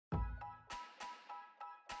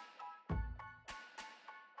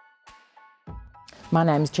My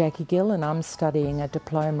name's Jackie Gill and I'm studying a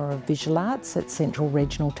Diploma of Visual Arts at Central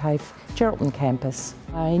Regional TAFE Geraldton campus.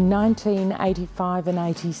 In 1985 and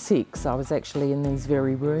 86 I was actually in these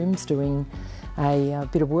very rooms doing a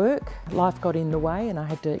bit of work. Life got in the way and I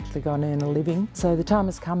had to actually go and earn a living. So the time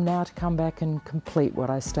has come now to come back and complete what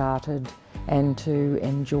I started and to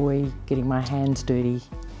enjoy getting my hands dirty.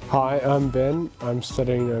 Hi, I'm Ben. I'm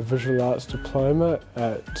studying a Visual Arts Diploma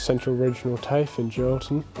at Central Regional TAFE in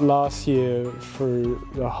Geraldton. Last year through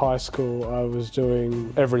the high school I was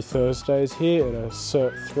doing every Thursdays here at a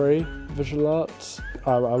Cert 3 Visual Arts.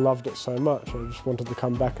 I loved it so much, I just wanted to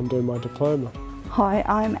come back and do my diploma. Hi,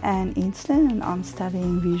 I'm Anne Inston and I'm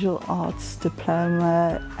studying Visual Arts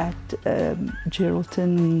Diploma at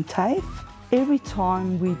Geraldton TAFE. Every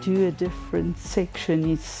time we do a different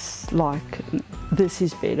section, it's like, this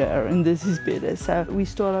is better and this is better. So we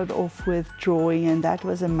started off with drawing and that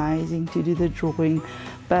was amazing to do the drawing.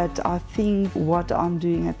 But I think what I'm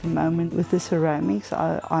doing at the moment with the ceramics,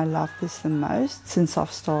 I love this the most since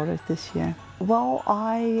I've started this year. Well,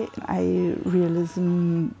 I'm a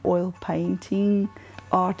realism oil painting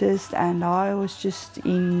artist and I was just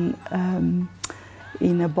in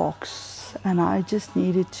a box and I just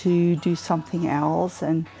needed to do something else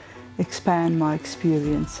and expand my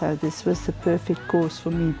experience. So this was the perfect course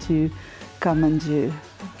for me to come and do.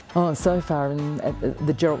 Oh, so far at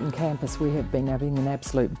the Geraldton campus we have been having an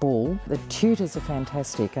absolute ball. The tutors are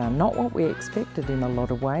fantastic, not what we expected in a lot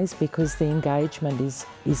of ways because the engagement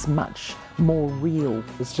is much more real.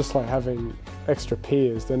 It's just like having extra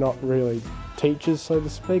peers. They're not really teachers, so to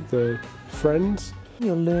speak, they're friends.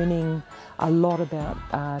 You're learning a lot about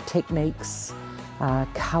techniques,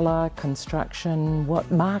 colour, construction, what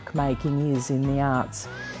mark making is in the arts.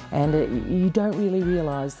 And you don't really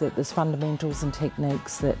realise that there's fundamentals and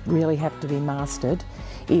techniques that really have to be mastered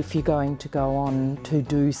if you're going to go on to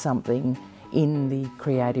do something in the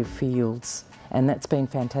creative fields. And that's been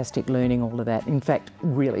fantastic learning all of that. In fact,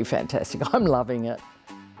 really fantastic. I'm loving it.